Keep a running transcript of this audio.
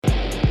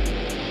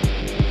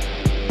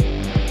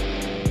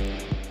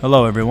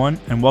Hello everyone,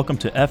 and welcome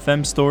to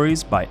FM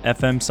Stories by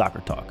FM Soccer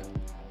Talk.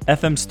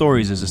 FM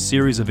Stories is a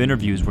series of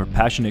interviews where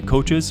passionate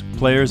coaches,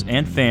 players,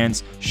 and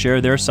fans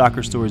share their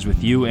soccer stories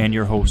with you and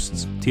your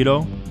hosts,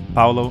 Tito,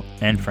 Paulo,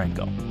 and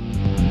Franco.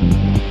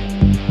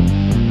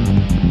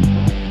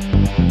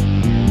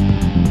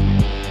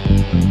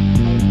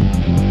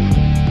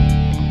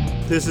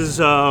 This is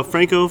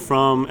Franco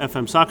from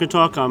FM Soccer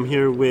Talk. I'm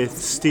here with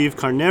Steve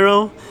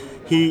Carnero.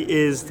 He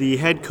is the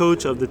head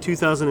coach of the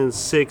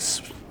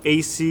 2006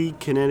 AC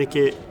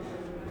Connecticut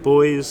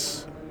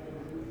Boys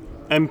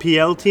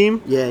MPL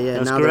team. Yeah,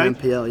 That's now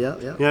correct? they're MPL,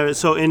 yeah. Yeah.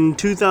 So in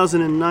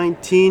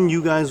 2019,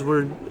 you guys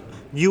were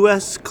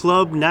U.S.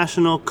 Club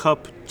National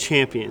Cup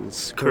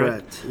champions,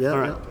 correct? Yeah. All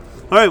right. Yeah.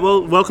 All right,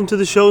 well, welcome to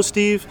the show,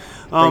 Steve.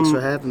 Thanks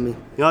for having me.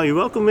 Yeah, you're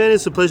welcome, man.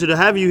 It's a pleasure to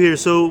have you here.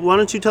 So why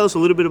don't you tell us a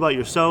little bit about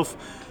yourself,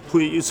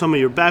 some of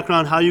your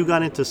background, how you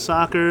got into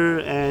soccer,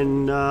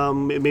 and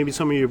maybe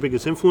some of your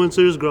biggest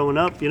influencers growing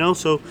up,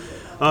 So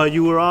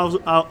you were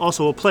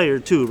also a player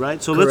too,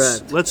 right? So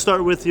Correct. let's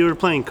start with your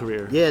playing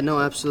career. Yeah, no,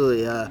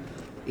 absolutely.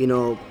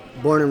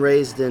 Born and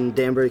raised in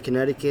Danbury,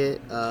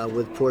 Connecticut,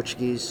 with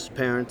Portuguese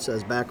parents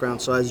as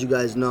background. So as you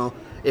guys know,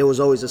 it was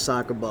always a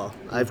soccer ball.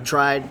 I've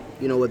tried,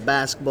 with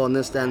basketball and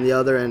this, that, and the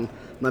other, and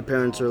my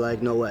parents were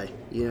like, no way.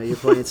 You're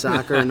playing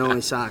soccer and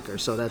only soccer.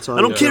 So that's all.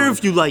 I don't care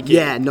if you like it.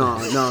 Yeah, no.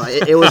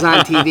 It was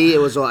on TV. It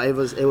was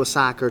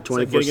soccer 24/7. It's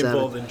like getting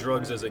involved in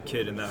drugs as a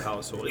kid in that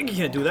household. You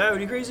can't do that. Are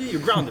you crazy?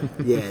 You're grounded.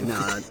 Yeah,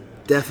 no,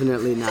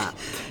 definitely not.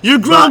 You're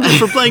grounded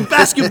for playing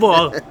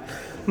basketball.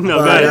 No,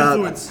 But, go ahead.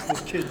 Influence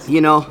with kids.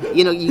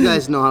 You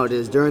guys know how it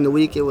is. During the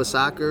week, it was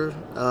soccer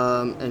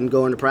and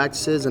going to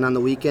practices, and on the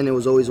weekend, it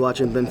was always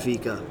watching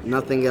Benfica.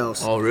 Nothing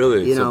else. Oh,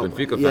 really? You So know,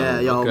 Benfica yeah,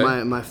 fan.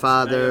 Okay. my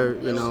father,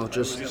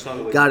 just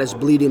got us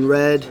bleeding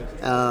red,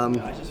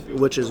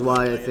 which is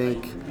why I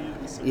think,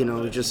 we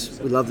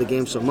love the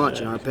game so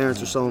much. Our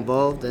parents were so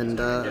involved, and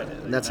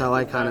that's how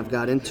I kind of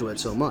got into it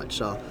so much.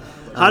 So,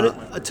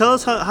 Tell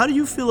us how do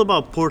you feel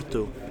about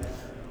Porto?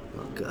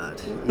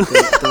 God,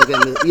 don't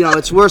get me.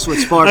 It's worse with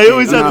Sporting. I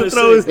always have to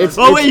throw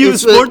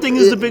his. Sporting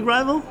is the big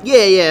rival?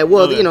 Yeah.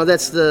 Well, Okay.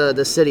 That's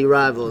the city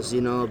rivals.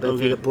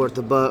 Benfica, Okay.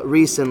 Porto. But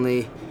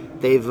recently,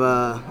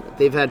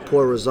 they've had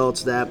poor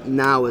results. That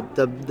now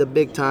the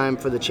big time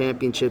for the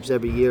championships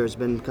every year has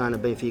been kind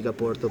of Benfica,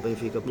 Porto. Yeah.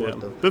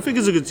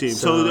 Benfica's a good team.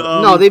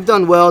 So, no, they've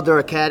done well. Their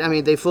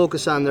academy. They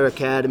focus on their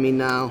academy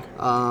now.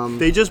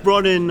 they just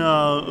brought in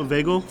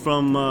Vego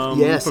from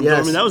Yes,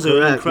 Dortmund. That was an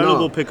correct. incredible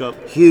No,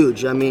 pickup.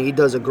 Huge. He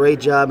does a great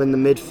job in the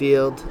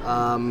midfield,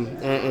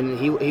 and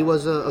he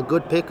was a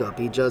good pickup.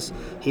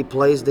 He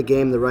plays the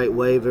game the right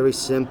way, very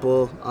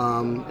simple,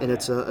 and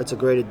it's a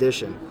great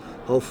addition.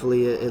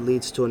 Hopefully, it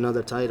leads to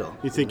another title.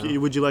 You think?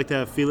 Would you like to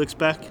have Felix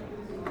back?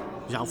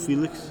 João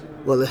Felix?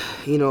 Well,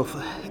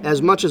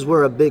 as much as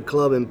we're a big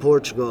club in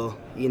Portugal,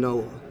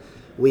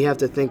 we have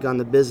to think on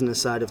the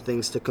business side of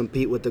things to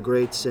compete with the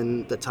greats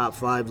in the top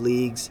 5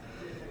 leagues.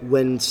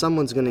 When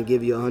someone's going to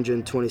give you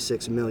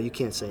 126 mil, you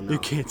can't say no. You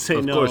can't say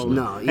Of no. course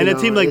No, And a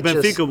team like it's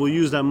Benfica just- will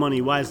use that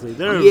money wisely.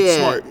 They're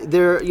Yeah, smart.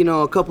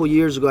 a couple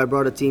years ago, I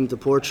brought a team to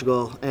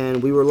Portugal,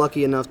 and we were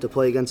lucky enough to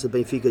play against the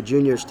Benfica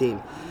juniors team.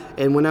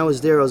 And when I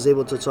was there, I was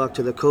able to talk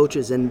to the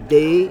coaches, and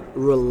they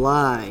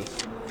rely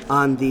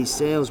on these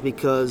sales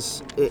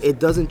because it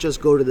doesn't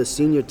just go to the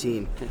senior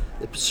team.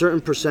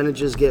 Certain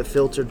percentages get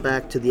filtered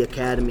back to the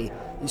academy.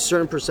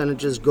 Certain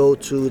percentages go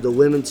to the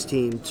women's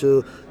team,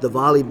 to the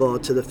volleyball,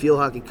 to the field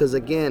hockey. Because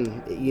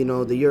again,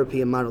 the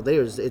European model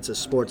there is it's a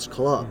sports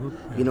club.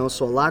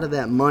 So a lot of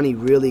that money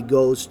really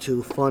goes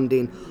to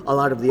funding a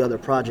lot of the other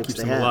projects Keeps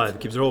they them have. alive.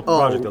 Keeps their whole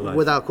project alive.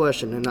 Without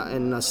question.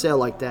 And a sale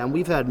like that, and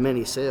we've had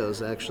many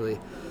sales actually.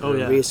 Oh,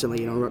 yeah.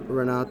 Recently,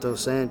 Renato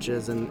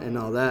Sanchez and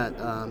all that.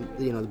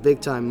 The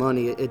big time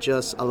money. It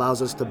just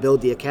allows us to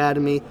build the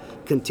academy,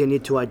 continue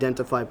to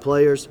identify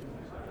players.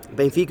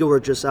 Benfica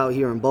were just out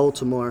here in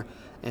Baltimore.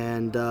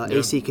 And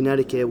AC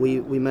Connecticut, we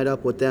met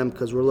up with them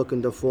because we're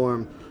looking to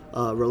form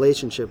a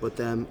relationship with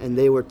them, and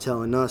they were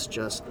telling us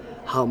just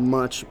how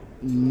much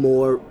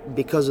more,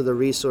 because of the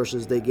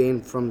resources they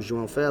gained from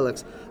João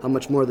Felix, how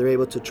much more they're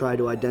able to try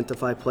to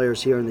identify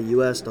players here in the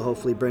U.S. to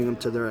hopefully bring them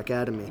to their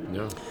academy.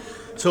 Yeah.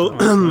 So,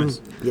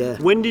 Yeah.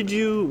 when did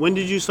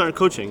you start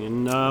coaching?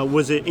 And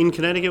was it in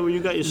Connecticut where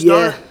you got your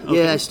start?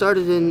 Yeah. I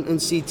started in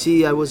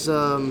CT. I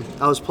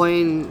was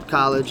playing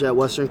college at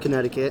Western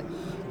Connecticut.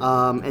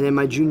 And in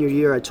my junior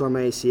year, I tore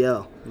my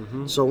ACL.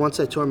 Mm-hmm. So once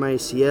I tore my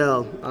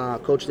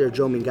ACL, coach there,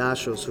 Joe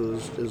Mingachos,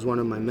 who's one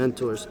of my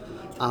mentors,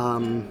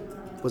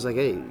 was like,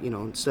 hey,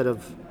 instead of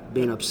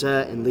being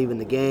upset and leaving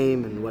the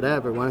game and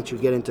whatever, why don't you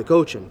get into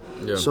coaching?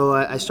 Yeah. So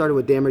I started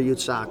with Danbury Youth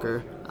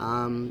Soccer,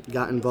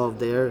 got involved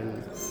there,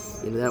 and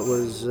that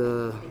was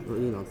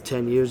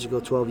 10 years ago,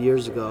 12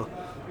 years ago.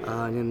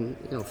 And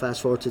then,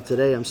 fast forward to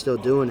today, I'm still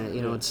doing it.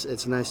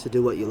 It's nice to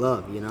do what you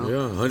love, Yeah,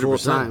 full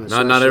time.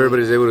 100%. Not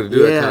everybody's able to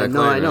do that kind of no,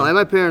 claim, I know. man. And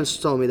my parents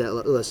told me that.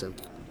 Listen,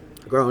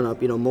 growing up,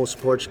 most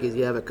Portuguese,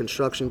 you have a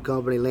construction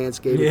company,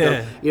 landscaping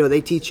Yeah. company. They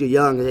teach you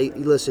young. Hey,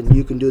 listen,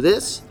 you can do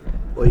this,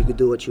 or you could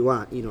do what you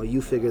want.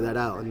 You figure that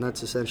out, and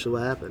that's essentially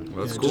what happened.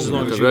 Well, that's Yeah, cool. just as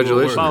long as you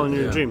Congratulations. Following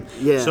your dream.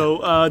 Yeah.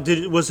 So,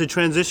 was the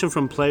transition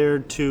from player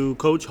to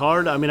coach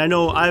hard? I mean, I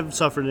know I've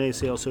suffered an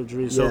ACL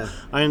surgery, so Yeah.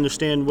 I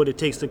understand what it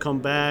takes to come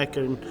back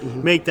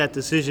and make that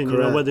decision.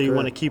 Correct, whether you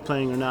want to correct. keep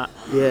playing or not.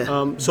 Yeah.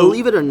 So,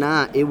 Believe it or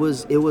not, it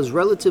was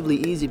relatively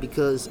easy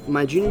because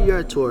my junior year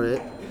I tore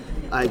it.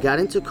 I got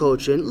into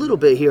coaching a little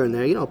bit here and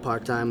there,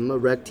 part-time,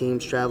 rec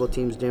teams, travel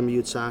teams, Denver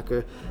Youth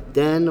Soccer.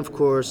 Then, of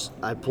course,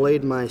 I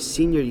played my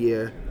senior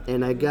year,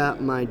 and I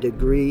got my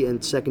degree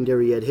in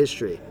secondary ed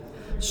history.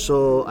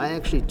 So I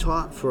actually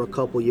taught for a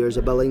couple years,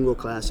 a bilingual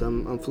class.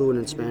 I'm fluent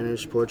in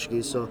Spanish,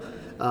 Portuguese, so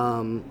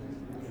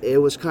it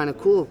was kind of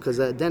cool because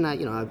then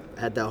I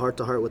had that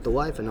heart-to-heart with the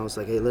wife, and I was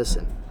like, hey,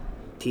 listen,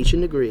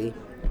 teaching degree,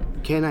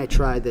 can I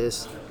try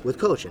this with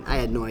coaching? I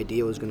had no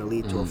idea it was going to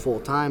lead to a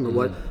full-time or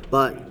what,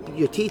 but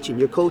you're teaching,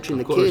 you're coaching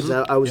the kids.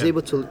 I was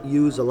able to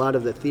use a lot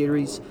of the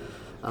theories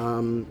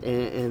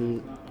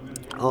and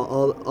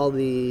all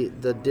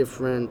the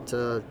different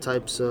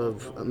types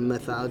of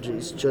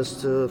methodologies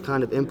just to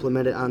kind of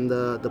implement it on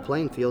the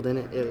playing field, and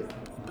it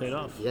paid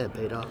off. Yeah, it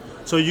paid off.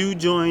 So you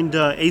joined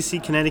AC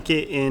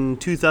Connecticut in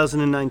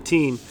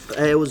 2019.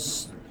 It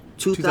was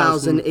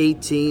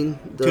 2018.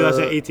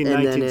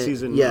 2018-19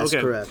 season. Yes,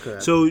 okay.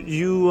 correct. So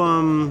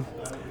you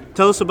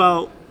tell us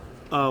about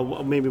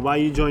maybe why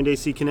you joined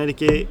AC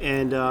Connecticut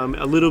and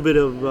a little bit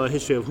of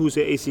history of who's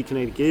the AC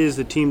Connecticut is,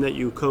 the team that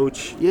you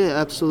coach. Yeah,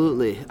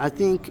 absolutely. I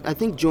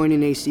think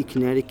joining AC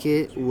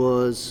Connecticut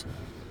was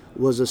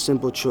a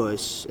simple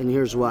choice, and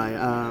here's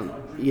why.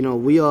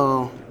 We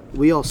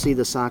all see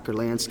the soccer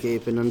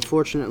landscape, and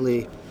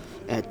unfortunately,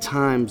 at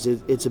times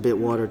it's a bit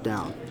watered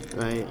down,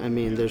 right? I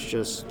mean, there's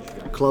just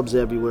clubs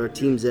everywhere,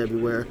 teams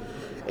everywhere,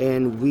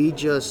 and we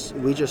just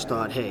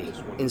thought, hey,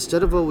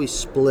 instead of always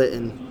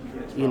splitting,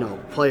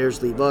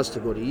 players leave us to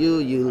go to you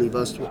leave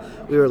us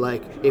we were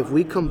like, if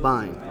we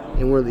combine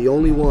and we're the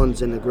only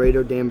ones in the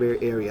greater Danbury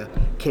area,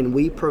 can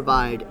we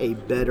provide a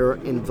better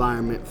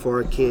environment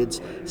for our kids,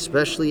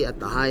 especially at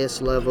the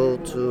highest level,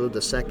 to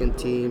the second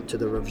team, to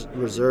the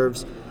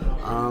reserves,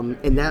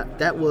 and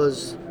that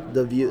was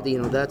the view.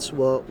 That's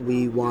what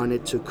we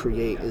wanted to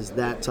create, is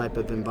that type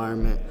of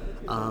environment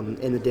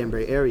in the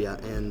Danbury area.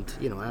 And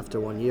after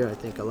 1 year, I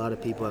think a lot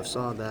of people have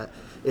saw that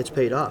it's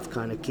paid off,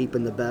 kind of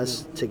keeping the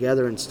best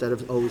together instead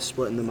of always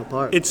splitting them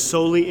apart. It's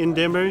solely in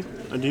Danbury?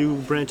 Or do you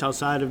branch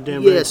outside of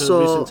Danbury? Yeah, to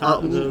so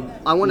the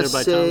I want to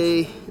nearby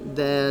say towns?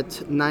 that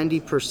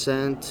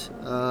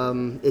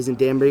 90% is in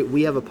Danbury.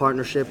 We have a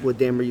partnership with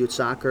Danbury Youth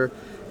Soccer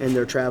and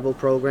their travel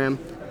program.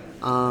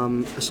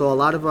 So a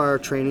lot of our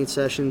training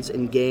sessions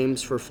and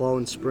games for fall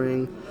and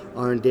spring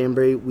are in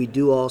Danbury. We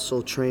do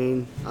also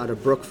train out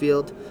of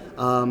Brookfield.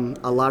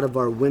 A lot of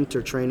our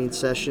winter training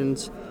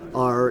sessions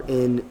are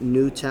in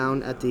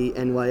Newtown at the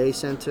NYA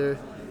Center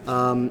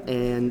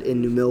and in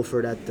New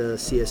Milford at the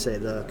CSA,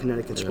 the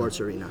Connecticut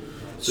Sports Arena.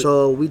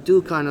 So we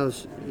do kind of,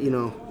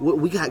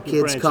 we got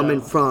kids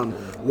coming from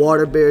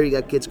Waterbury,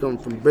 got kids coming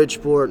from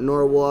Bridgeport,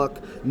 Norwalk,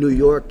 New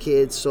York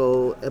kids.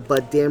 So,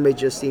 but Danbury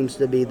just seems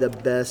to be the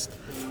best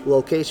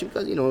location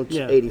because, it's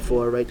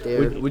 84 right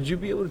there. Would you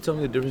be able to tell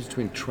me the difference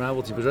between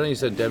travel teams? Because I know you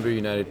said Denver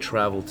United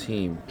travel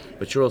team,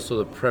 but you're also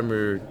the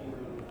Premier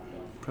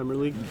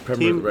League team.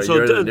 team. Right, So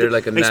you're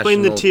like a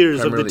explain the national tiers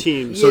of Premier the League.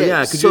 teams. So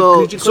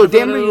could you so clarify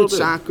Danbury that a Youth little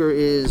bit? Soccer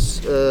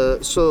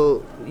is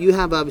so you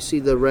have obviously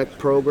the rec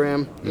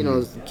program,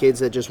 kids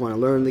that just want to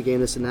learn the game,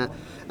 this and that,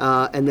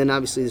 and then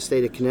obviously the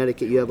state of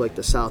Connecticut, you have like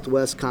the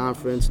Southwest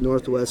Conference,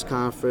 Northwest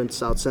Conference,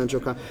 South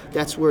Central Conference.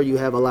 That's where you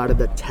have a lot of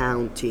the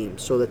town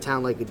teams. So the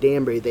town like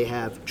Danbury, they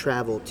have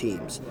travel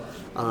teams.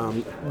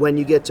 When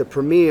you get to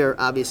Premier,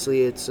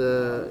 obviously it's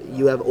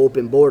you have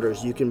open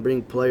borders. You can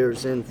bring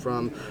players in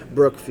from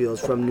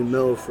Brookfield, from New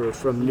Milford,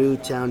 from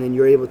Newtown, and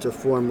you're able to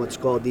form what's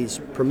called these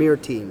Premier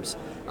teams.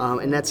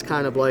 And that's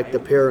kind of like the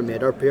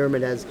pyramid. Our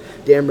pyramid has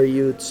Danbury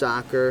Youth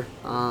Soccer,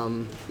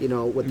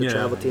 with the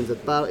travel teams.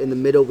 About in the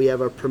middle, we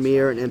have our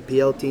Premier and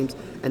NPL teams,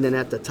 and then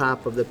at the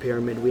top of the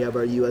pyramid, we have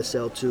our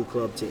USL2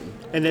 club team.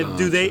 And then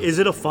is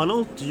it a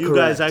funnel? Do you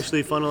Correct. guys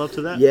actually funnel up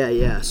to that?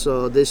 Yeah.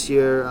 So this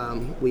year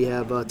we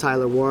have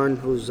Tyler Warren,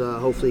 who's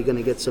hopefully going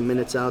to get some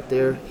minutes out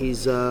there.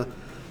 He's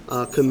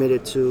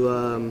committed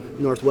to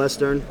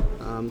Northwestern,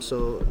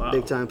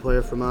 big time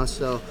player from us.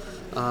 So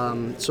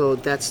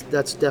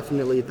that's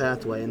definitely a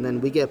pathway. And then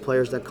we get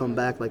players that come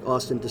back like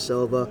Austin De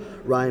Silva,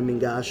 Ryan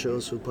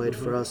Mingachos, who played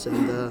for us,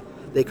 and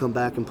they come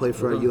back and play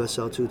for our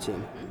USL2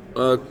 team.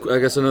 I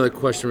guess another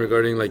question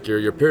regarding like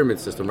your pyramid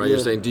system, right? Yeah.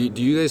 You're saying, do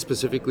you guys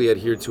specifically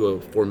adhere to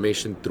a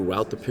formation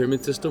throughout the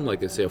pyramid system,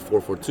 like let's say a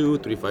 4-4-2,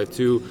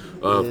 3-5-2,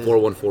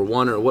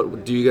 4-1-4-1, or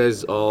what? Do you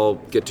guys all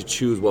get to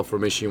choose what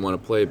formation you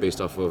want to play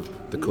based off of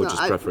the coach's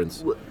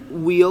preference?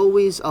 We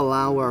always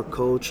allow our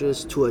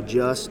coaches to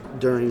adjust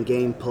during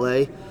game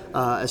play,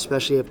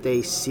 especially if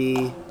they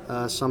see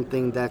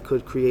something that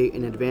could create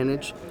an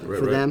advantage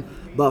for them.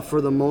 But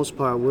for the most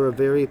part, we're a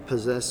very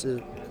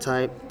possessive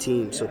type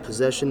team. So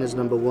possession is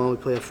number one. We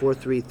play a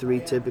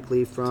 4-3-3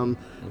 typically from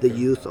the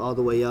youth all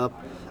the way up.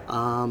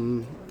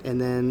 And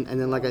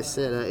then, like I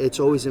said, it's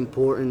always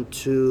important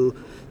to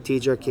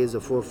teach our kids the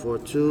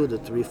 4-4-2, the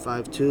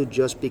 3-5-2,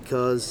 just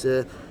because,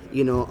 a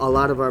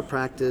lot of our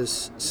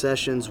practice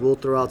sessions will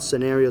throw out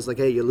scenarios like,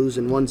 hey, you're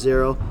losing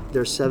 1-0,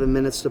 there's 7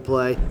 minutes to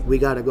play, we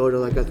got to go to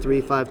like a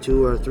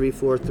 3-5-2 or a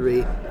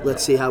 3-4-3,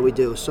 let's see how we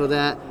do. So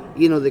that,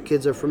 the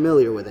kids are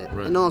familiar with it.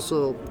 Right. And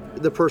also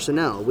the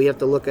personnel. We have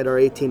to look at our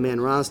 18-man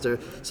roster.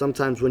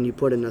 Sometimes when you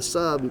put in a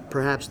sub,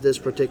 perhaps this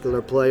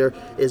particular player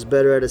is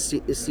better at a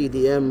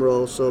CDM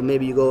role, so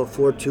maybe you go a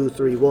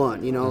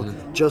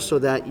 4-2-3-1, just so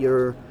that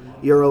you're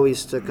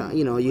always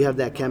you have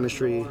that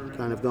chemistry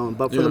kind of going.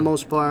 But for the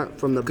most part,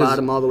 from the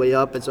bottom all the way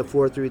up, it's a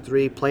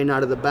 4-3-3, playing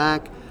out of the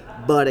back.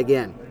 But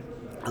again,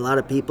 a lot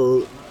of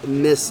people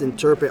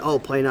misinterpret,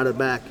 playing out of the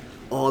back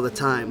all the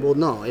time. Well,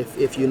 no.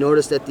 If you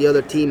notice that the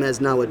other team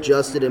has now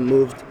adjusted and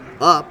moved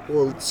up,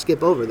 we'll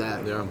skip over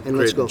that and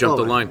let's go jump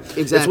forward. the line.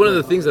 Exactly. It's one of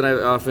the things that I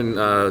often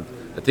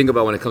think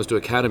about when it comes to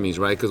academies,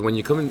 right? Because when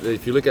you come in,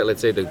 if you look at,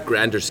 let's say, the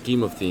grander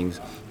scheme of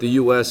things, the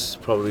U.S.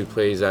 probably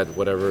plays at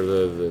whatever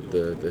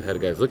the head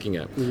guy's looking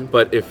at. Mm-hmm.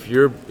 But if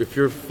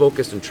you're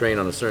focused and trained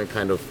on a certain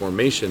kind of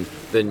formation,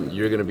 then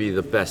you're going to be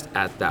the best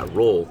at that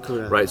role.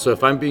 Correct. Right? So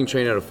if I'm being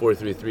trained at a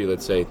 4-3-3,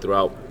 let's say,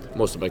 throughout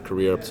most of my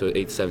career up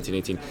to 17,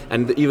 18,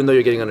 and even though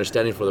you're getting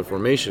understanding for the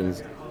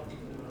formations,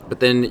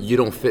 but then you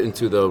don't fit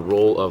into the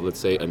role of, let's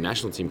say, a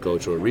national team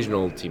coach or a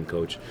regional team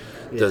coach,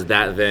 does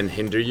that then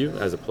hinder you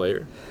as a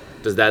player?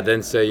 Does that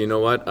then say, you know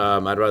what,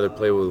 I'd rather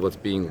play with what's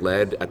being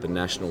led at the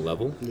national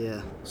level?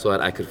 Yeah. So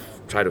that I could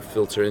try to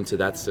filter into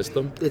that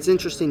system? It's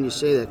interesting you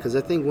say that, because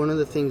I think one of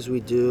the things we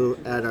do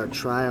at our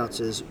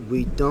tryouts is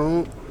we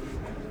don't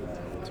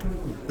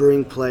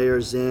bring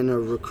players in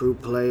or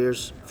recruit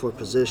players for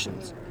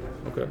positions.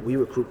 Okay. We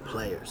recruit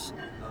players,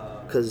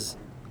 because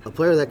a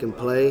player that can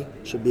play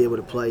should be able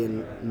to play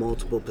in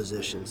multiple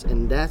positions.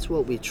 And that's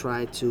what we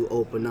try to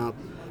open up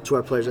to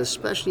our players,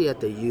 especially at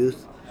the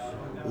youth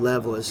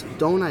level, is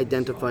don't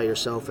identify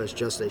yourself as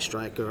just a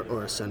striker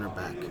or a center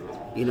back.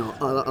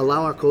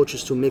 Allow our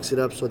coaches to mix it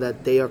up so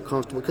that they are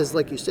comfortable. Because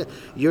like you said,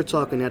 you're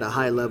talking at a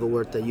high level,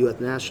 we're at the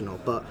youth national,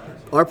 but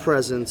our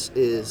presence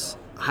is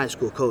high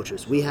school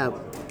coaches. We have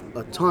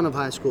a ton of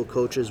high school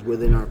coaches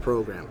within our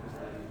program.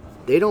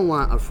 They don't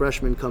want a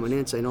freshman coming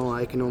in saying,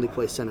 I can only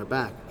play center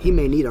back. He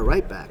may need a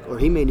right back, or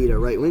he may need a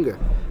right winger.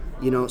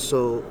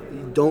 So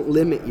don't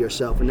limit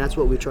yourself, and that's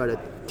what we try to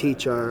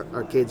teach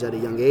our kids at a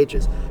young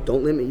ages.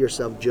 Don't limit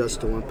yourself just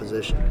to one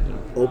position.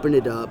 Open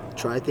it up,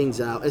 try things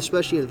out,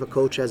 especially if a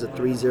coach has a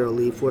 3-0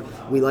 lead for it.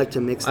 We like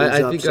to mix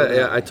things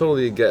up. I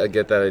totally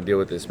get that idea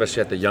with it,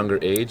 especially at the younger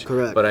age.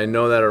 Correct. But I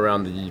know that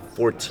around the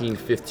 14,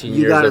 15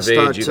 years of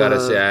age, you got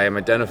to say, I am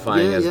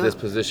identifying as this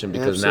position,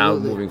 because now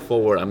moving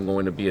forward, I'm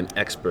going to be an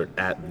expert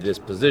at this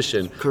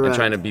position. Correct. And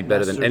trying to be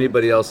better than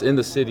anybody else in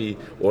the city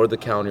or the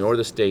county or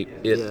the state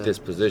at this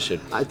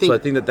position. I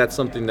think that's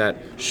something that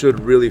should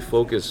really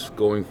focus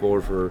going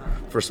forward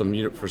for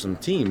some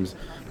teams,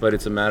 but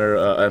it's a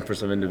matter for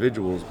some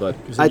individuals. But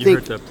I think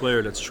hurt that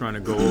player that's trying to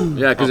go.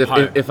 Yeah, because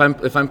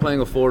if I'm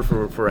playing a forward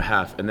for a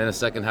half, and then a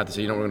second half to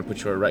say, we're going to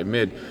put you at right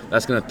mid,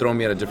 that's going to throw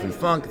me at a different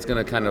funk. It's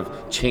going to kind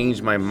of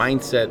change my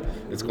mindset.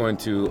 It's going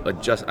to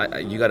adjust.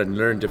 You got to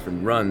learn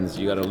different runs.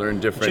 You got to learn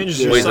different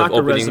ways of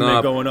opening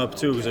up. Going up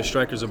too, because a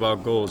striker's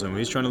about goals, and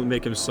he's trying to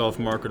make himself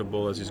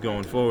marketable as he's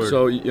going forward.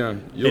 So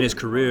in his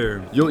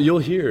career, you'll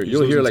hear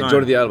like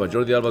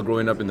Jordi Alba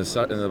growing up in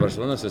the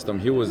Barcelona system.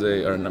 He was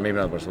maybe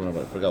not Barcelona,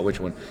 but I forgot which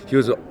one. He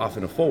was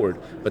often a forward,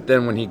 but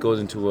then when he goes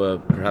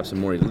into perhaps a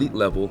more elite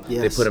level,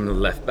 they put him in the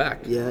left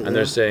back,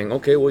 they're saying,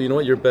 okay, well, you know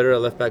what, you're better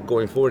at left back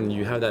going forward, and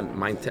you have that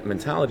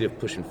mentality of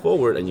pushing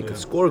forward, and you can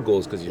score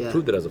goals because you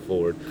proved it as a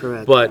forward.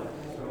 Correct. But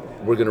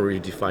we're going to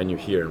redefine you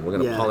here, and we're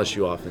going to polish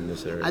you off in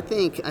this area. I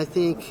think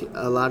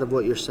a lot of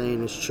what you're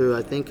saying is true.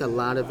 I think a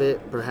lot of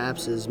it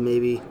perhaps is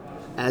maybe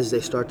as they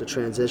start to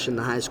transition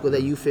to high school,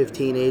 that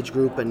U15 age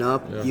group and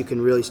up, you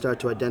can really start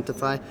to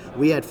identify.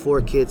 We had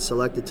 4 kids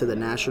selected to the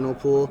national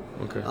pool.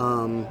 Okay.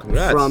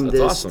 Congrats. From That's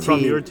this awesome. team. From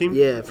your team?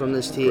 Yeah, from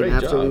this team. Great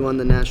After job. we won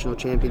the national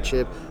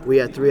championship, we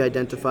had 3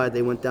 identified.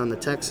 They went down to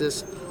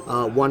Texas.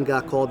 1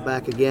 got called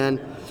back again,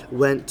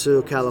 went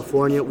to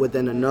California with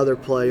then another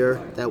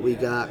player that we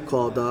got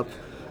called up.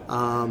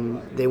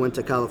 They went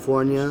to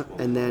California,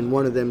 and then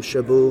one of them,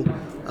 Shabu,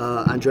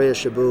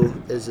 Andreas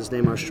Shabu is his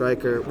name, our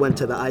striker, went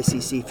to the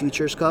ICC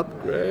Futures Cup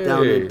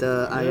down at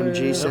the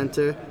IMG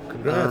Center.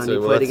 Congrats. And he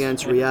played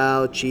against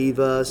Real,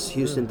 Chivas,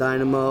 Houston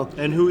Dynamo.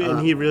 And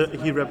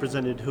he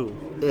represented who?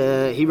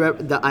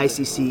 The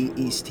ICC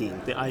East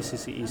team. The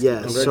ICC East.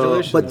 Yeah.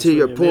 So, but to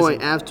your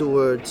point,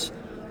 afterwards,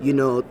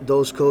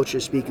 those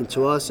coaches speaking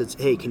to us, it's,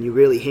 hey, can you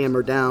really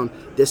hammer down,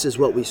 this is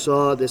what we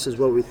saw, this is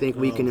what we think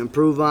we can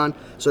improve on.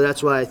 So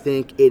that's why I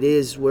think it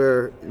is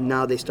where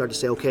now they start to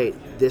say, okay,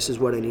 this is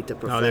what I need to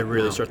perfect. now they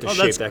really start to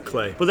shape that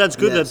clay. But that's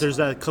good that Yes. there's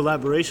that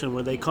collaboration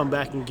where they come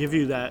back and give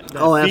you that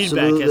feedback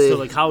absolutely. as to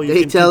like how you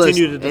They can tell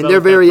continue us, to develop. and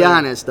they're very that player.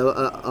 honest.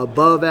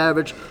 Above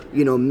average,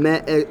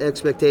 met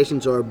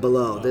expectations or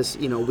below. This,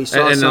 we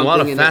saw and something. a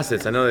lot of in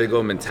facets. I know they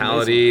go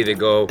mentality, they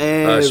go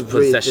possession of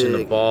Everything.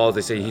 the ball.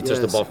 They say he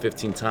touched the Yes. ball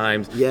 15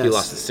 times. Yes. He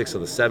lost it 6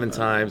 of the 7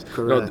 times.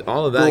 Correct.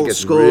 All of that Goal gets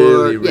scored.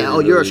 really, really, yeah. Oh,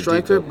 you're a really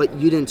striker, detailed. but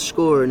you didn't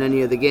score in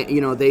any of the game.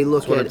 You know, they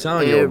look That's what I'm at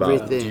telling you about.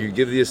 everything. Do you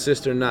give the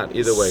assist or not?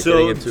 Either way,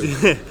 So, getting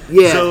into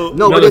Yeah, So-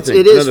 no, but Another it thing,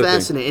 is another thing.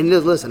 fascinating.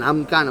 And listen,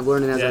 I'm kind of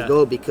learning as Yeah. I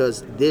go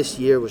because this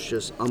year was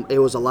just, it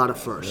was a lot of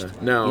first.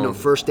 No. You know,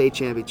 first state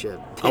championship.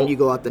 Then you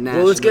go out the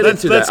national. Well, let's get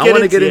into Let's that. I get want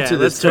to into- get yeah, into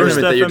let's this turn First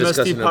tournament that you're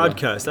FMST discussing about.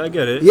 podcast. I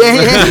get it.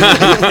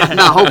 Yeah.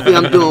 No, hopefully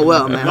I'm doing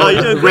well, man. No,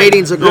 you're doing great.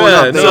 Ratings are going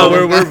Yeah, up. no,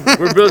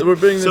 baby. we're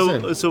bringing this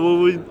in.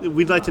 So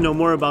we'd like to know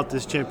more about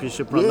this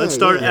championship run. Yeah, Let's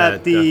start yeah.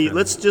 at the. definitely.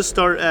 Let's just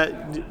start at.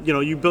 You know,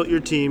 you built your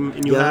team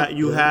and you Yeah,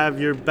 you yeah. have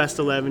your best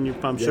 11.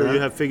 I'm sure Yeah. you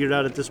have figured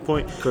out at this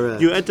point.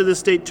 Correct. You enter the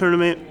state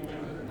tournament.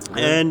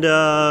 And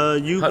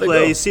you How'd it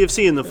play go?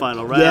 CFC in the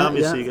final, right? Yeah,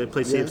 Obviously, yeah, you got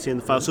to play yeah. CFC in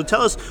the final. So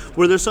tell us,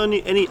 were there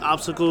any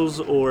obstacles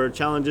or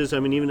challenges? I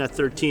mean, even at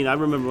 13, I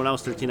remember when I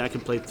was 13, I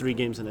could play 3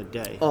 games in a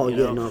day. Oh, you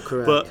yeah, know? no,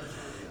 correct. But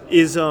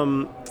is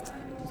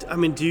I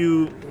mean, do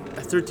you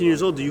at 13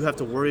 years old do you have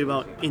to worry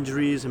about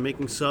injuries and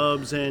making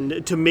subs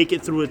and to make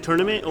it through a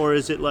tournament, or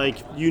is it like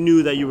you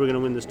knew that you were going to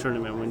win this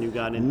tournament when you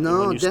got in? No,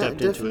 when you stepped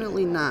into it?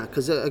 definitely not.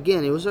 Because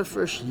again, it was our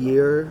first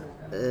year,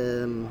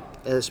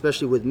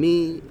 especially with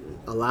me.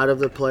 A lot of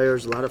the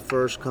players, a lot of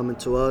firsts coming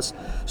to us.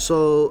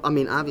 So, I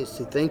mean,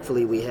 obviously,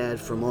 thankfully, we had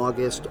from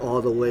August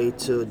all the way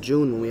to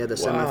June when we had the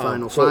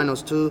semifinal, So-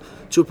 finals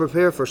to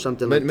prepare for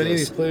something like Many of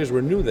this. these players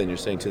were new then, you're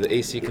saying, to the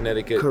AC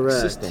Connecticut Correct,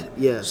 system.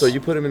 yes. So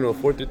you put them into a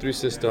 4-3-3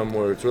 system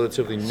where it's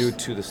relatively new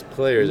to the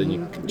players and you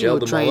You gelled know,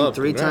 them train all up.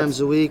 3 Congrats.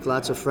 times a week,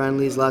 lots of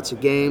friendlies, lots of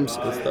games.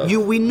 stuff.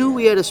 We knew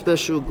we had a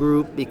special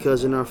group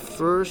because in our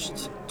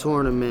first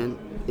tournament,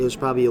 it was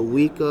probably a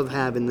week of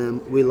having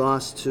them. We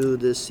lost to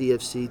the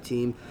CFC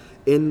team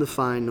in the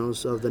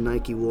finals of the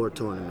Nike War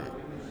tournament.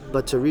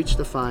 But to reach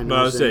the finals, But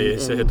I would say,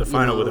 and, to hit the you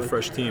final know, with a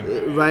fresh team.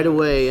 right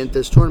away in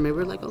this tournament,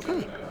 we're like,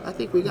 okay, I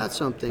think we got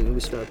something, and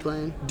we started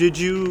playing. Did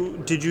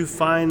you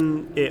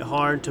find it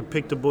hard to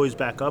pick the boys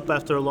back up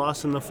after a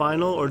loss in the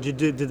final, or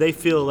did they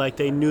feel like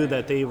they knew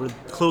that they were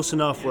close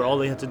enough where all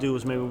they had to do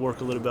was maybe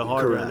work a little bit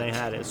harder and they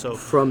had it? So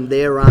From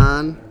there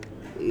on,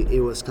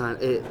 it was kind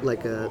of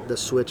like the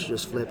switch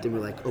just flipped, and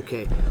we're like,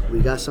 okay, we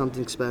got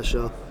something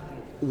special.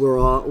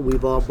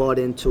 We've all bought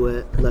into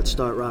it. Let's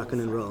start rocking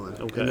and rolling.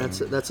 Okay. And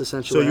that's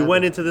essentially. so what you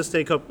went happened. into the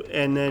State Cup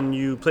and then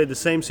you played the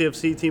same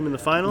CFC team in the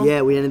final.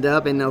 Yeah, we ended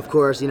up, and of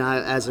course, you know,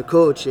 as a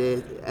coach,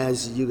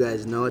 as you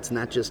guys know, it's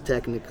not just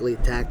technically,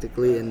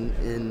 tactically,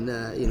 and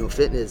you know,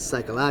 fitness,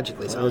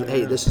 psychologically. So,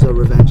 hey, this is a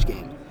revenge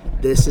game.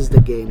 This is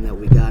the game that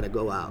we got to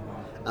go out.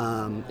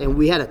 And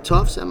we had a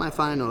tough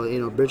semifinal. You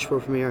know,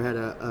 Bridgeport Premier had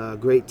a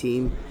great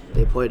team.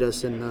 They played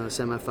us in the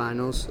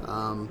semifinals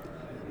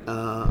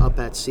up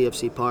at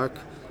CFC Park.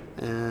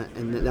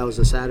 And that was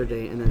a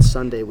Saturday, and then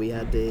Sunday we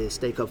had the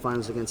State Cup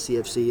Finals against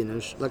CFC, and it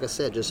was, like I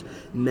said, just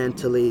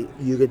mentally,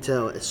 you could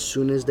tell as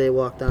soon as they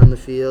walked down the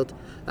field.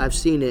 I've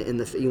seen it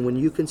when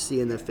you can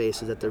see in their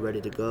faces that they're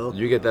ready to go.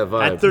 You get that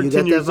vibe. At 13 You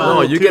get years that old, vibe.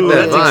 Oh, you too. get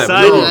that That's vibe.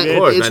 exciting, No, man. of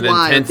course, it's man.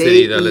 why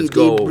Intensity, they let's eat,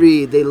 go. they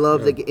breathe, they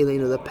love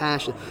the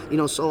passion. You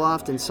know, so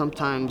often,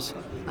 sometimes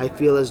I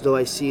feel as though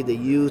I see the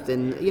youth,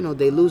 and you know,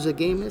 they lose a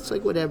game. It's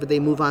like whatever, they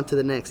move on to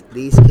the next.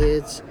 These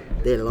kids,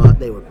 they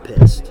were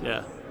pissed.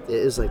 Yeah.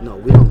 It was like, no,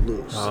 we don't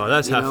lose. Oh,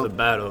 that's You half know? the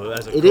battle.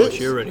 As a It coach, is.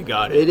 you already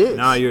got it. It is.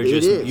 Now you're It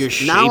just is.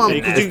 you're Now I'm-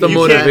 shaping Because that. It's the you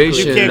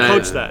motivation can't that-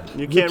 coach that.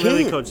 You can't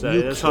really can't. coach that.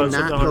 You That's hard.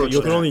 cannot Something hard to coach do.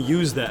 You can only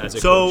use that as a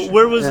So coach.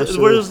 where was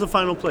Absolutely. the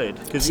final played?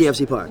 'Cause-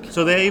 CFC Park.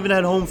 So they even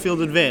had home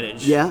field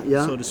advantage. Yeah,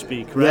 yeah. So to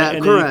speak, right? Yeah,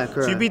 And correct, So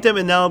you correct. beat them,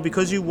 and now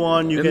because you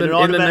won, you In get an the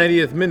automatic.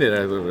 90th minute,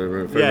 I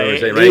remember Yeah,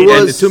 saying, it right? was-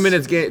 And the 2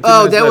 minutes game.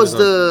 Oh, that was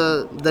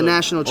the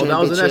national Oh, that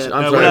was the championship. national.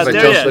 I'm Yeah, sorry we're if not I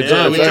there jumped yet. the Yeah,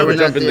 gun. yeah, Sorry we're for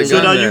not jumping there the yet. So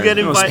gun. now you there. get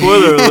invited.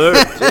 Spoiler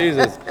alert.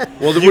 Jesus.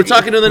 Well, we're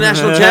talking to the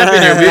national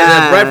champion here.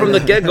 Right from the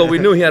get-go, we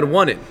knew he had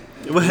won it.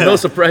 No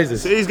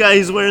surprises. So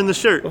he's wearing the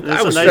shirt.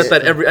 I was stressed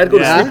that I'd go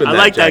to Yeah, sleep in I that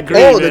like that jacket.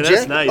 green. Oh, man. the That's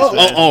jacket? nice. Oh,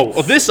 man.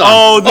 Oh, this on.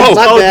 Oh, this.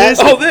 my Oh, bad. this.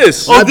 Oh,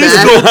 this. Oh, this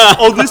bad. gold.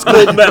 Oh, this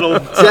gold medal.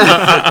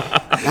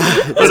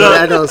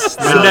 Those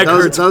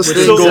With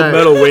things the gold are,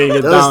 medal weighing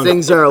it those down.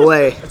 things are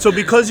away. So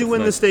because you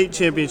win the state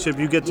championship,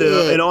 you get to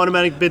Yeah. an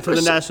automatic bid for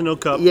the national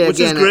cup, yeah, which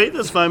again, is great.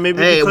 That's fine.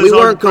 Maybe Hey, because we our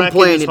weren't bracket is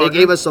complaining. They harder.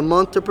 gave us a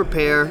month to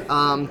prepare.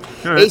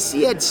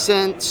 AC had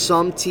sent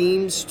some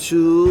teams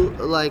to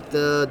like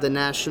the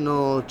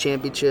national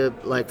championship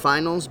like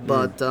finals,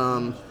 but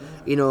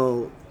you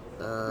know.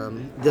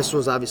 This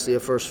was obviously a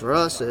first for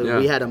us. Yeah.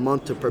 We had a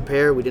month to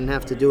prepare. We didn't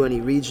have to do any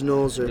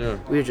regionals, or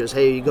we were just,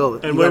 hey, you go.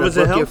 And you where gotta was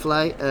it book held? your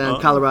flight?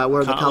 Colorado.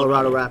 Where the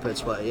Colorado. Colorado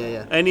Rapids play.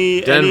 Yeah.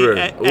 Denver.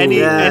 Any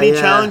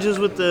Yeah. challenges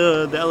with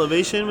the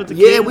elevation with the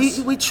Yeah, kids?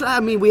 we try.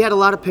 I mean, we had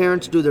a lot of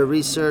parents do their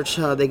research.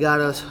 They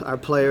got us, our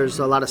players,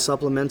 a lot of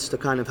supplements to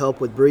kind of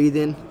help with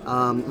breathing.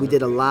 We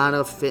did a lot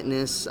of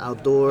fitness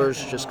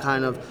outdoors, just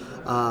kind of.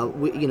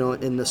 You know,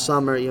 in the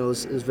summer, you know,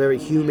 it was very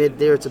humid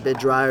there. It's a bit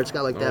drier. It's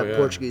got like that yeah.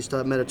 Portuguese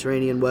type Mediterranean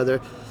Mediterranean weather.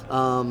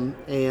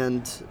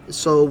 And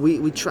so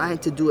we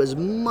tried to do as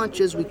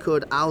much as we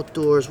could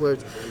outdoors where,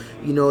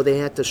 they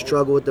had to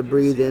struggle with the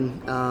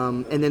breathing.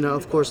 And then,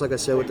 of course, like I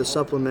said, with the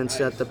supplements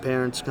that the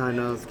parents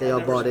they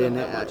all bought in.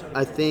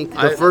 I think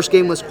the first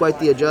game was quite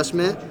the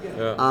adjustment.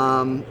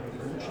 Yeah.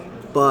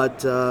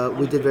 But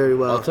we did very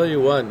well. I'll tell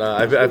you what,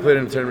 I played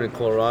in a tournament in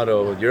Colorado.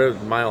 You're a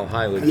mile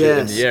high, legit in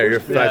Yes. the air.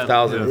 You're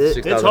 5,000, It's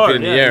 6,000 hard, feet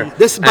in the yeah. air.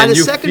 This by And the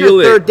you second feel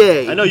or it. third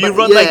day. I know, you But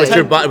run like yeah.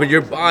 10 But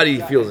your body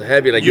feels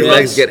heavy. Like You your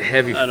legs like- get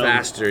heavy I know.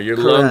 faster. Your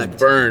Correct. lungs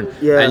burn.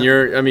 Yeah. And You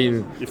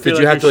did feel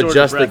you like have to you're short of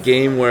adjust the breath.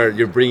 game where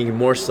you're bringing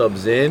more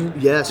subs in?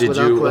 Yes, Did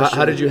without you? question.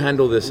 How did you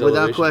handle this? Without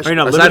elevation? question. Are you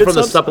not Aside limited from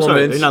the subs? Sorry,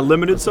 supplements. are you not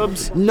limited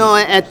subs? No,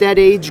 at that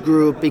age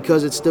group,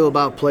 because it's still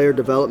about player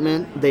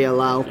development, they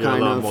allow In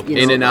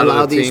and out of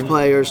allow the these team.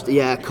 players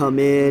to come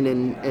in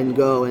and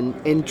go.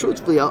 And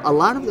truthfully, a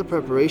lot of the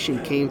preparation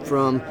came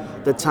from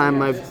the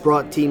time I've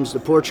brought teams to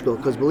Portugal.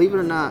 Because believe it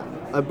or not,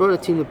 I brought a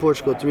team to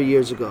Portugal 3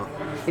 years ago,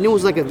 and it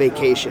was like a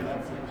vacation.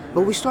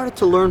 But we started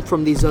to learn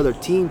from these other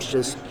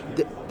teams.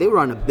 They were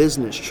on a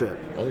business trip,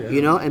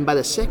 And by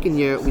the second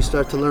year, we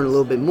started to learn a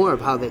little bit more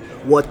of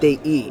what they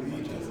eat.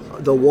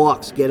 The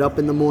walks, get up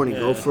in the morning,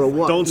 go for a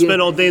walk. Don't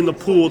spend all day in the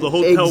pool, the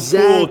hotel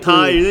Exactly. pool,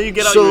 tired. Then you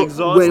get out, So you're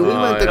exhausted. when we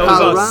went to That was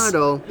us.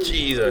 Colorado,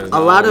 Jesus. a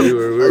lot of we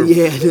were,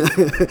 yeah,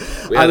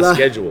 we had a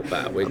schedule.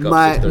 Wake up.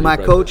 my 6:30 my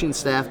breakfast. coaching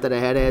staff that I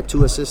had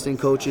 2 assistant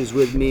coaches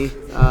with me.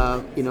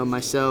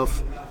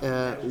 Myself.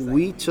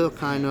 We took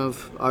kind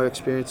of our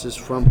experiences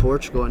from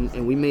Portugal,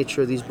 and we made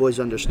sure these boys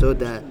understood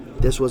that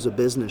this was a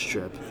business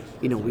trip.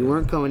 We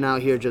weren't coming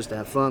out here just to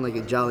have fun, like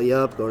a jolly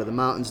up, go to the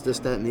mountains, this,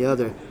 that, and the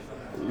other.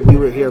 We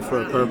were here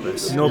for a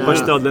purpose. No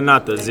pastel de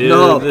nata.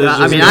 No,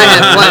 I mean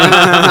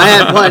I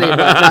had plenty.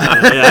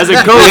 But As a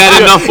coach, You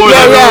had enough for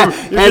that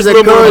room. As a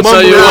just coach, I'll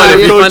tell you what,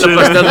 if you Coach, find a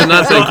pastel de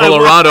nata in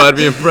Colorado, I'd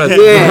be impressed.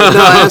 Yeah,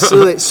 no,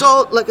 absolutely.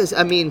 So, like I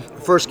said,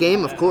 first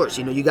game, of course,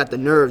 you got the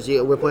nerves.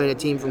 We're playing a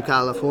team from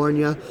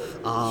California.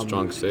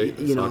 Strong state,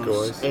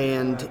 soccer-wise.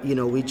 And,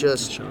 we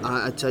just,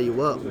 I tell you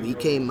what, we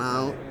came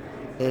out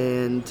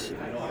and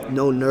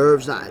no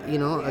nerves.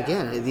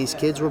 Again, these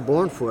kids were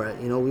born for it.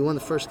 We won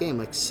the first game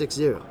like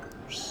 6-0.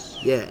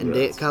 Yeah, and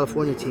the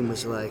California team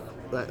was like,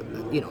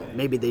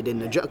 maybe they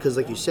didn't adjust because,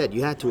 like you said,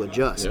 you had to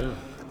adjust.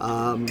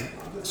 Yeah.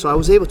 So I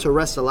was able to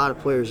rest a lot of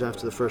players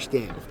after the first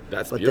game.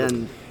 That's but beautiful.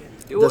 then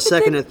the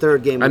second and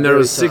third game. And were there very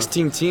was tough.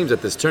 16 teams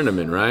at this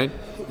tournament, right?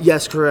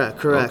 Yes,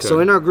 correct. Okay. So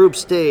in our group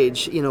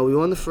stage, we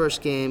won the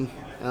first game.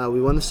 We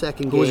won the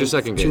second game. Who was your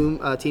second game?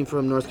 Team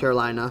from North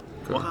Carolina.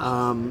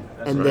 And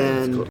right.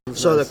 then,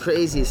 so the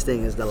craziest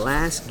thing is the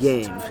last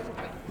game,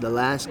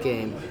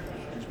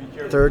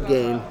 third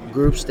game,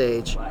 group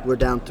stage, we're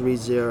down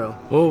 3-0.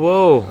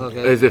 Whoa.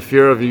 Okay. Is it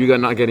fear of you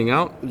not getting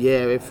out?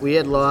 Yeah, if we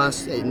had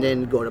lost and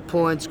then go to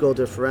points, goal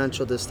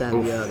differential, this, that,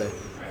 and the other,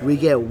 we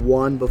get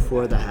one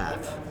before the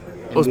half.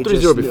 And Oh, it's we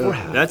 3-0 just before knew-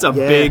 half. That's a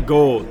Yeah. big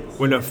goal.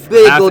 When a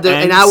Big half goal, and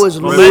ends, I was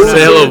right? losing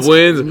Sale of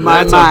wins. my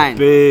That's mind. a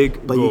big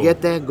But goal. you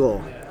get that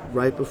goal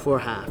right before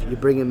half. You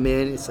bring them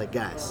in. It's like,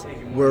 guys,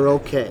 we're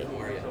okay.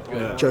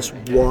 Just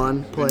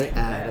one play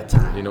at a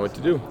time. You know what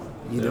to do.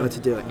 You know what to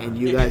do, and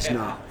you guys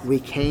know. We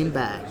came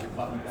back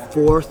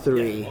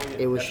 4-3.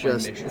 It was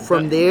just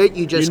from there.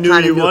 You just You knew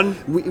kind you of knew. won?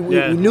 We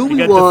Yeah, knew you we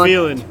got the won.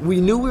 feeling. We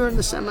knew we were in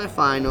the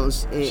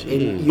semifinals,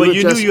 and But were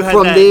you knew just, you had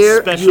from that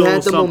there. special You had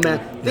the something.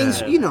 momentum.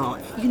 Things,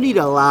 you need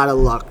a lot of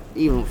luck,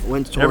 even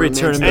when Every tournaments.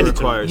 tournament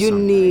requires You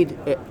something. need,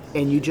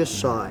 and you just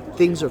saw it.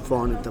 Things are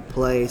falling into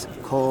place.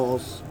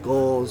 Calls,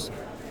 goals,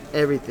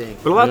 everything.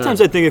 But a lot of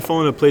times I think it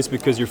falls into place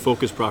because you're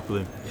focused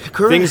properly.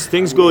 Correct.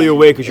 Things go your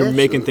way because you're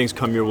Absolutely. making things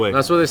come your way.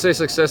 That's what they say.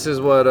 Success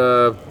is what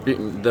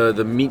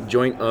the meat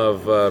joint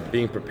of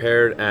being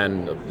prepared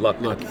and luck.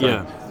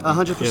 Yeah.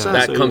 100%.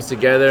 That comes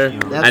together,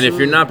 and if Absolutely.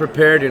 you're not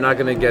prepared, you're not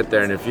going to get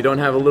there. And if you don't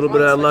have a little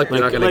bit of that luck, you're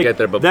not going to get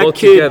there. But that both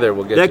kid, together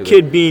will get that you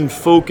kid being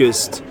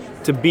focused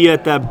to be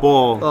at that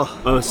ball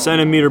a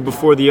centimeter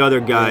before the other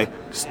guy,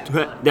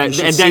 and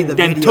should see the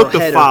then video took the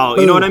header. foul.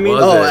 You know what I mean?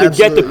 Was it? To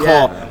get the absolutely,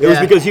 call, yeah, it was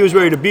yeah. because he was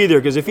ready to be there.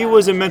 Because if he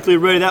wasn't mentally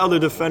ready, that other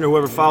defender,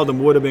 whoever fouled him,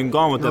 would have been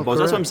gone with that ball. So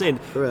that's what I'm saying.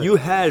 Correct. You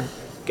had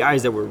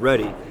guys that were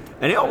ready,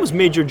 and it almost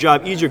made your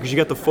job easier because you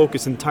got to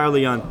focus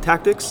entirely on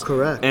tactics.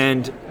 Correct.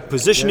 And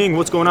positioning,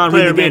 what's going on,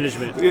 Player reading the game.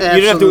 management. You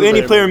didn't have to do any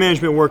Absolutely. player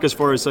management work as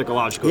far as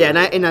psychological. Yeah,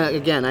 and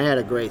again, I had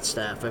a great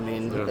staff. I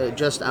mean,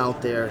 just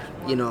out there,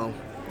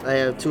 I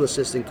have 2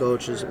 assistant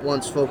coaches.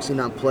 One's focusing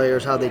on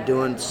players, how they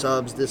doing,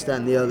 subs, this, that,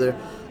 and the other.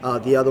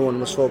 The other one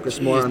was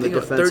focused more on the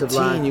defensive 13,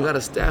 line. you got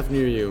a staff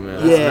near you,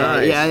 man. That's Yeah,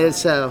 nice. yeah, it's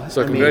So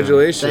I mean,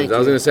 congratulations. thank I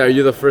was you. going to say, are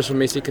you the first from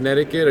Macy,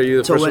 Connecticut? Are you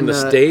the So first from when,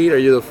 the state? Are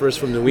you the first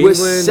from New We're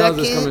England? How's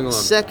this coming along?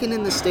 second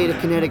in the state of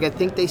Connecticut. I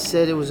think they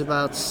said it was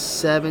about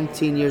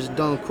 17 years.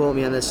 Don't quote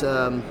me on this.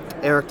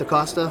 Eric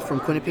DaCosta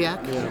from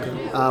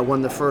Quinnipiac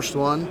won the first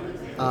one,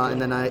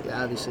 and then I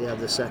obviously have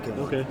the second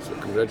one. Okay.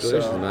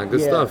 Congratulations, man. Good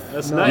yeah, stuff.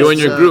 that's You nice. and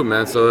your group,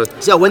 man. So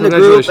So win the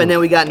group, and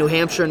then we got New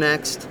Hampshire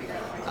next.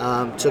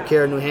 Took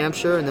care of New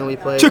Hampshire, and then we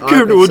played.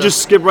 We'll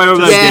just skip right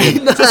over that Yeah,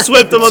 game. no, Just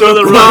swept them under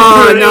the no,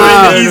 rug.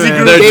 no, Easy no,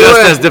 group. They're They just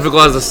were- as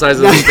difficult as the size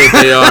of the state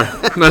they are.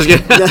 No, I was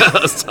kidding. I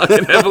was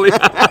talking heavily.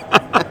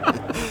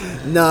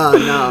 no.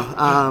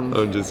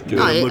 I'm just kidding.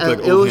 No, looked like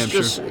it Old was Hampshire.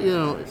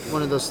 just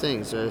one of those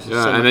things.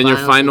 Yeah, and then your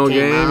final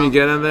game, you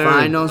get in there?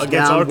 Finals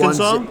Against down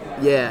Arkansas? 1-0.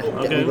 Yeah,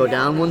 Okay. we go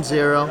down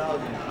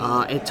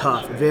 1-0. And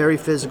tough, very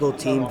physical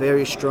team,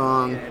 very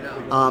strong.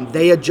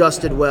 They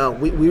adjusted well.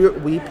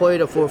 We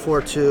played a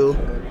 4-4-2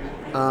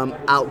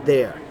 out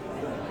there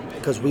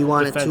because we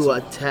wanted to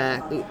Defensive.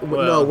 attack. No,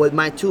 Well. with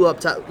my two up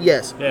top.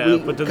 Yes. Yeah, we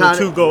but then kinda- the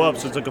two go up,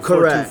 so it's like a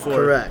 4-2-4.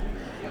 Correct.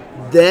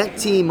 That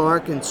team,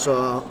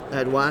 Arkansas,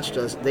 had watched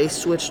us. They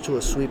switched to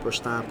a sweeper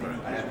stopper.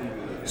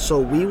 So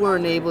we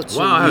weren't able to.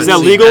 Wow, I Is haven't that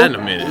seen legal? that in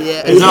a minute.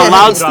 Yeah, Is that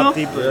allowed Drop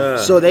still? deeper.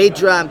 So they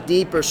dropped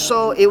deeper.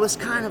 So it was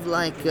kind of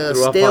like a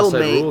Threw up offside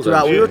stalemate rules,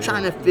 throughout. We were actually.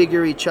 trying to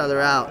figure each other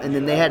out, and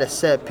then they had a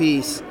set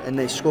piece, and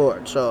they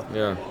scored. So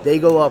Yeah. they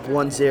go up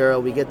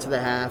 1-0. We get to the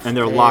half, And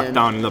they're locked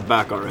down in the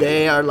back already.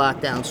 They are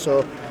locked down.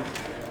 So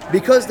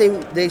because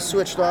they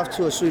switched off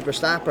to a sweeper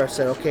stopper, I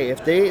said, okay,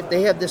 if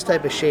they have this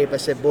type of shape, I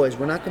said, boys,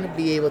 we're not going to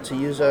be able to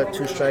use our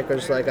two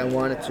strikers like I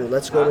wanted to.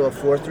 Let's go to a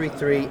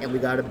 4-3-3, and we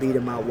got to beat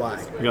them out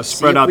wide. We gotta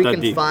spread See out if we that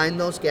can deep. find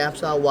those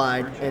gaps out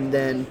wide, and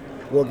then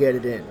we'll get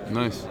it in.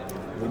 Nice.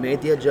 We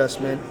made the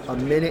adjustment. A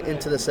minute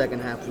into the second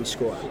half, we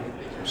scored.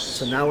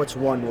 So now it's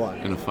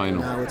 1-1. In a final.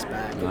 Now it's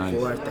back and Nice.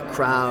 forth. The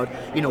crowd.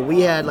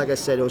 We had, like I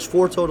said, it was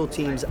 4 total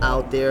teams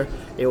out there.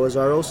 It was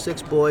our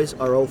 06 boys,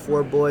 our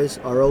 04 boys,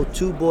 our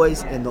 02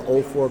 boys, and the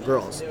 04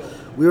 girls.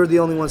 We were the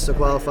only ones to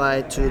qualify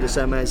to the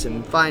semis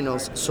and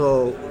finals.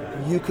 So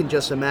you can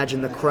just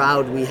imagine the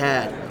crowd we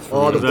had.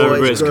 All the Because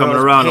everybody's boys, girls, coming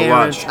around to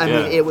parents. watch. I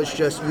Yeah. mean, it was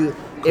just you.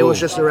 It was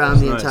just around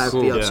the Nice. entire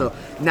Cool. field. Yeah. So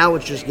now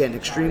it's just getting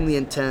extremely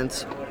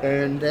intense,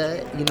 and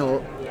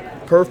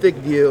perfect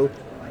view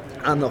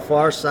on the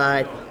far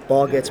side.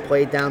 Ball gets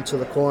played down to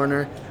the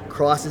corner,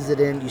 crosses it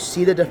in. You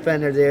see the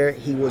defender there.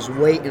 He was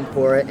waiting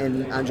for it,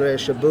 and Andrea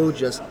Shabu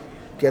just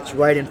gets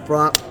right in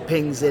front,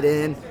 pings it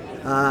in.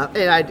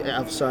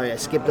 I'm sorry, I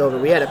skipped over.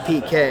 We had a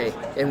PK,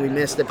 and we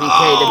missed the PK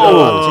to go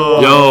up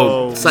to.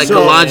 Yo,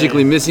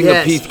 psychologically missing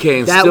Yes, a PK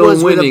and that still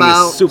was with winning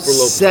about is super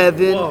low.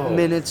 7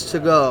 minutes to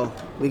go.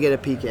 We get a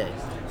PK.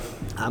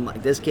 I'm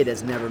like, this kid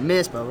has never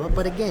missed,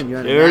 but again, you're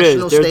on a There it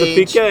national is. There's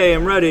stage. the PK.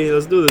 I'm ready.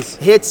 Let's do this.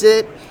 Hits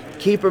it,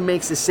 keeper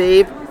makes the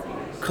save,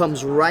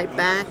 comes right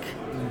back,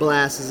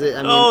 blasts it.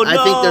 I mean, Oh, I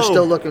think they're no.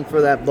 still looking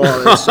for that ball.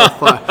 It's so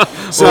far.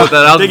 So with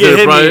that think it altitude, hit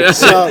me. probably,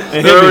 So-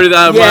 they're already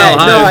that Yeah,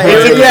 mile no, high.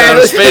 it- yeah, They're it in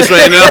was- space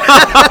right now.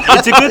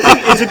 It's a good thing.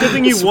 It's a good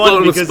thing you won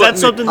Explode with because that's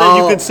Sputnik. something that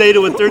you Oh. could say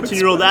to a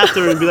 13-year-old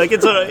after and be like,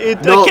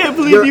 No, I can't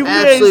believe you're you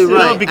missed. absolutely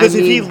right. Because I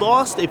if he mean-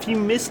 lost, if he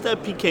missed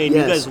that PK and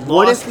Yes. you guys lost,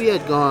 What if we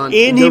had gone?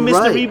 and he You're missed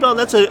right. the rebound,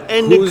 that's an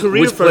ended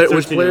career Which for a player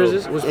is 13-year-old.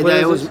 this? Which And player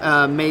that is was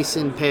this?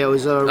 Mason Peo.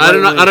 I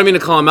don't mean to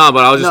call him out,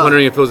 but I was just No.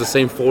 wondering if it was the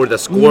same forward that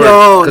scored.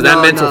 No, Because that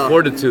no, mental no.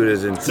 fortitude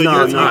is insane. So No,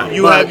 you're, no,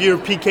 you but- have your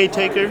PK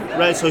taker,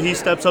 right? So he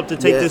steps up to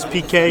take this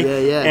PK.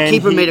 Yeah. And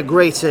Keeper he- made a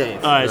great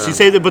save. All right, so you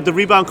say that, but the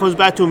rebound comes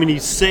back to him and he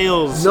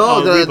sails.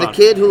 No, the rebound.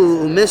 kid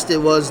who missed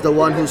it was the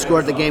one who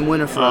scored the game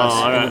winner for us,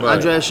 all right.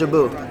 Andrea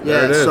Shabu. There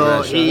Yeah, it is,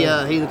 so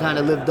man. he kind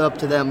of lived up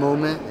to that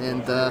moment,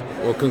 and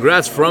Well,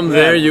 congrats. From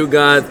there, you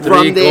got From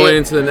 3 there- going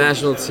into the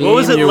national team. What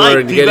was it you like?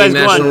 were Did you getting guys go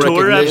on national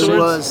tour recognition.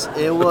 afterwards?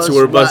 it was.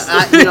 tour but bus.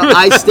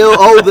 I still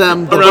owe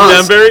them the Around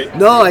bus. Danbury?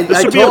 No, I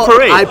should be a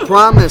parade. I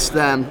promised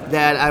them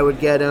that I would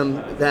get them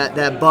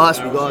that bus.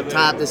 We go up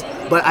top this,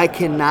 but I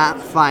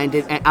cannot find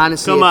it. And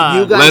honestly, Come if on.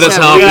 you guys Let us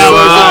have help you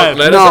resources- out.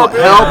 Let us no, help you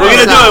help out. We're us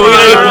gonna do out. it. We're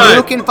gonna do it. If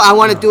you can, I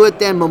want to do it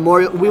then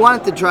Memorial. We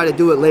wanted to try to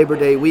do it Labor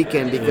Day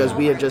weekend because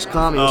we had just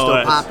come and we're still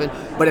nice. popping.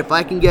 But if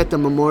I can get the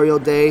Memorial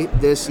Day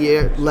this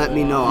year, let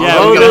me know. Yeah,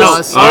 I'll we get gotta-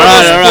 us- All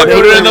right.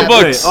 Put it in the Yeah.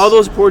 books. All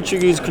those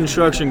Portuguese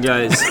construction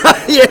guys.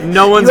 Yeah.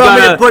 No one's you want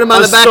got me to put him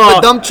on the back of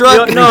a dump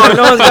truck? No,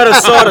 no one's got a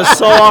saw to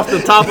saw off the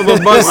top of a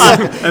bus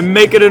and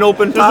make it an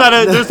open top.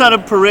 There's not a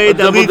parade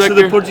that leads to the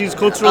double-decker? Portuguese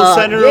Cultural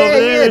Center over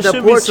there. There the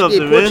should be something,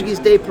 man. Portuguese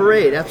Day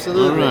Parade,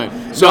 absolutely. All right.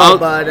 So No, I'll-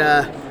 but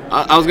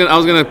I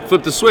was gonna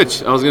flip the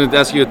switch. I was gonna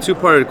ask you a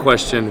 2-part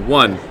question.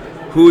 1,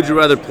 who would you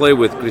rather play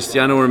with,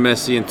 Cristiano or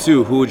Messi? And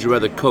 2, who would you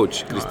rather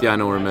coach,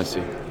 Cristiano or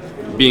Messi?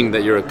 Being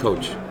that you're a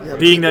coach.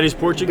 Being that he's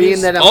Portuguese.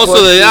 being that I'm Also,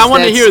 Portuguese, I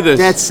wanna that's- hear this.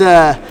 That's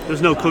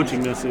There's no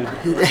coaching message.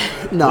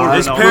 no.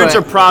 his no. parents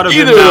are proud of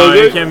him Either now. of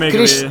They it. can't make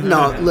Chris, it.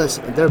 no,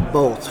 listen, they're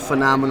both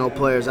phenomenal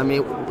players. I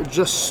mean, we're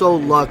just so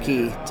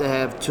lucky to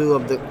have two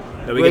of the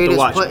That we get to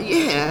greatest watch.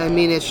 Yeah, I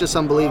mean, it's just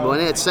unbelievable,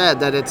 and it's sad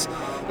that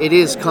it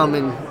is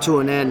coming to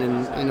an end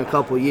in a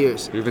couple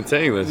years. You've been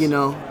saying this. You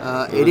know,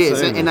 You've it been is,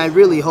 saying and this. I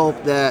really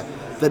hope that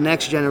the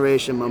next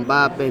generation,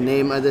 Mbappe,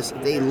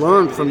 Neymar, they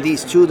learn from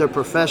these two, their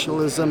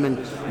professionalism and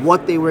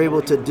what they were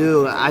able to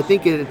do. I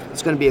think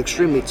it's going to be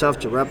extremely tough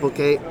to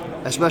replicate,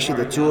 especially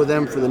the two of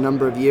them for the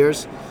number of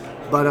years.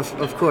 But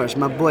of course,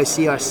 my boy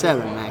CR7,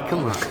 man,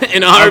 come on.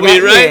 In a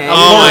heartbeat, right? Yeah,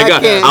 Oh my I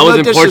God! can't- I was no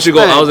in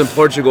Portugal. disrespect. I was in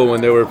Portugal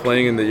when they were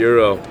playing in the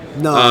Euro.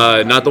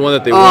 No. Not the one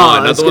that they Oh, won. I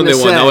Not was the one they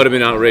gonna won. That say. would have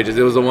been outrageous.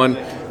 It was the one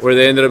where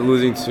they ended up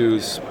losing to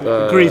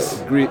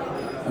Greece.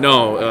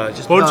 No,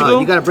 just Portugal?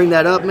 You got to bring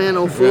that up, man.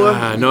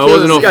 04. no, it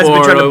wasn't 04. You guys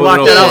been trying to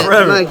block that out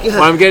forever. My God.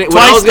 What I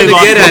Twice was going to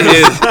get at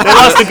is, They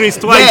lost to Greece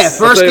twice. Yeah,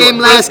 first game,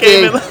 last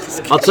game.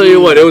 I'll tell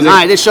you what, it was. All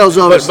right, this show's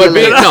over.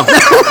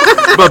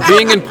 But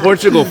being in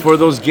Portugal for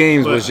those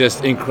games was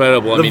just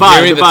incredible. I mean, vibe,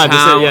 hearing the the vibe,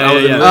 town, yeah, I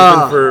was in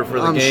yeah. Lisbon for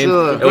the I'm game.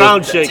 sure. It Ground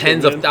was shaking,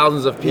 tens man. of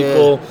thousands of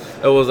people.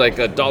 It was like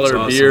 $1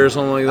 awesome. beer or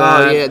something like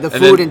that. Oh, yeah, the And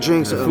food then and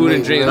drinks The are food and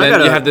amazing. drinks. I And then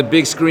gotta- you have the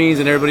big screens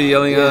and everybody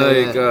yelling Yeah,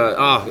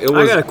 like, it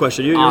was. I got a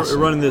question. You're awesome.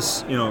 running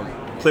this,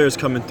 players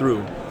coming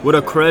through. Would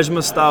a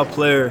Quaresma style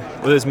player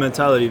with his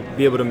mentality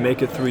be able to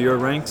make it through your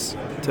ranks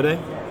today?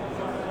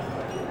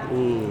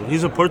 Ooh,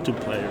 he's a Porto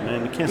player,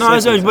 man. You can't No,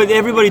 say but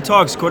everybody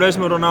talks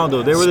Quaresma,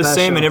 Ronaldo. They were the same,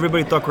 Special. and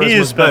everybody thought He Quaresma is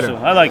was special.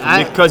 better. I like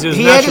him. Because he was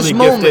he had his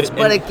naturally moments, gifted.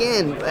 but and-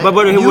 again,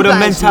 But you with a guys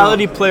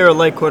mentality know. player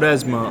like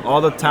Quaresma,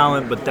 all the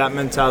talent, but that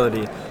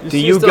mentality, do see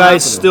it you still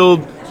guys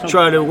happening. still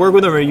try to work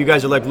with him, or you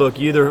guys are like, look,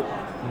 you either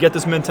get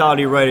this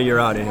mentality right or you're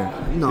out of here?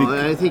 No,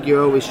 I think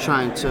you're always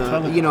trying to.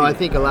 I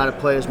think a lot of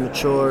players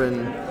mature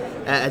and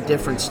at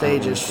different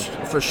stages,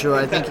 for sure.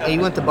 I think he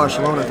went to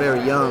Barcelona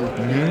very young,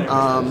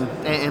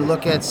 and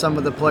look at some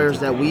of the players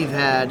that we've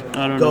had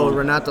I don't go. know.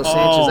 Renato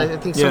Oh. Sanchez.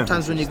 I think Yeah.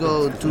 sometimes when you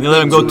go too You let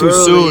big, him go too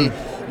early,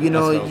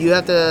 soon. you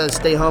have to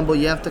stay humble.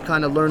 You have to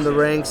kind of learn the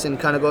ranks and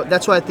kind of go.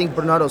 That's why I think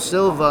Bernardo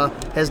Silva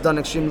has done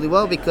extremely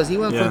well because he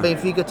went from Yeah.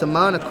 Benfica to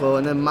Monaco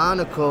and then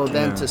Monaco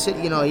then to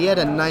City. He had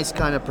a nice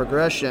kind of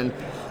progression.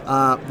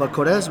 But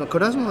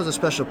Quaresma was a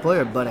special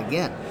player. But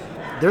again,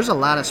 there's a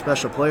lot of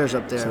special players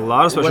up there. There's a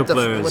lot of special What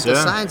players, yeah.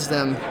 besides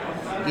them,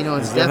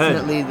 it's the head.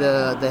 definitely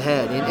the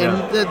head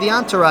and the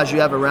entourage you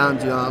have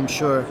around you. I'm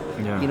sure.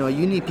 Yeah.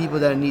 You need people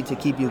that need to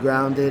keep you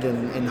grounded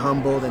and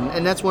humbled,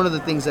 and that's one of the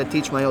things I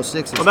teach my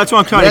 06s. Well, that's what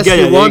I'm trying Yes, to get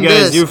you at. won You guys,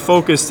 this. you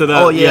focus to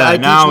that. Oh yeah, I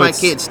teach now my it's-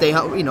 kids stay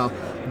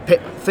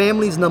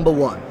family's number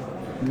one.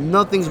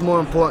 Nothing's more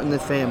important than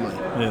family.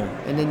 Yeah.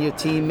 And then your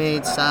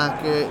teammates,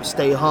 soccer,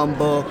 stay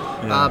humble,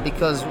 Yeah.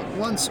 because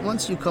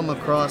once you come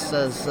across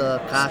as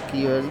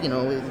cocky or this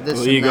Well,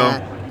 and ego.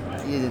 that,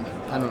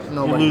 I don't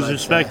know. lose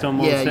respect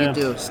almost, Yeah, yeah. you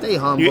do. Stay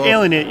humble. You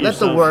alienate Let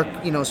the yourself. work,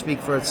 speak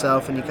for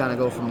itself, and you kind of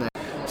go from there.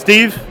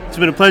 Steve, it's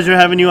been a pleasure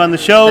having you on the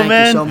show, Thank you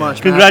man. so much, man. I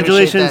appreciate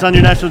Congratulations that. on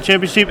your national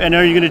championship, and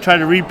are you going to try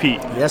to repeat?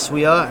 Yes,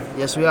 we are.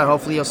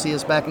 Hopefully, you'll see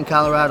us back in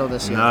Colorado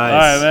this year. Nice. All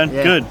right, man.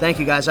 Yeah. Good. Thank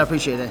you, guys. I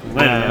appreciate it.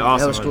 Later, Yeah, man.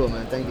 awesome. That was cool,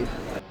 man. Thank you.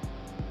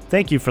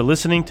 Thank you for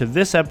listening to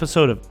this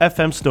episode of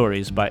FM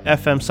Stories by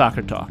FM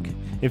Soccer Talk.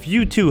 If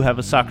you too have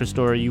a soccer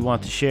story you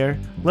want to share,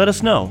 let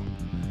us know.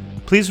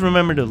 Please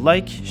remember to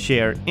like,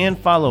 share, and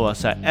follow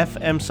us at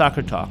FM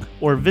Soccer Talk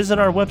or visit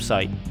our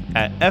website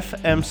at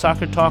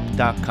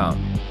fmsoccertalk.com.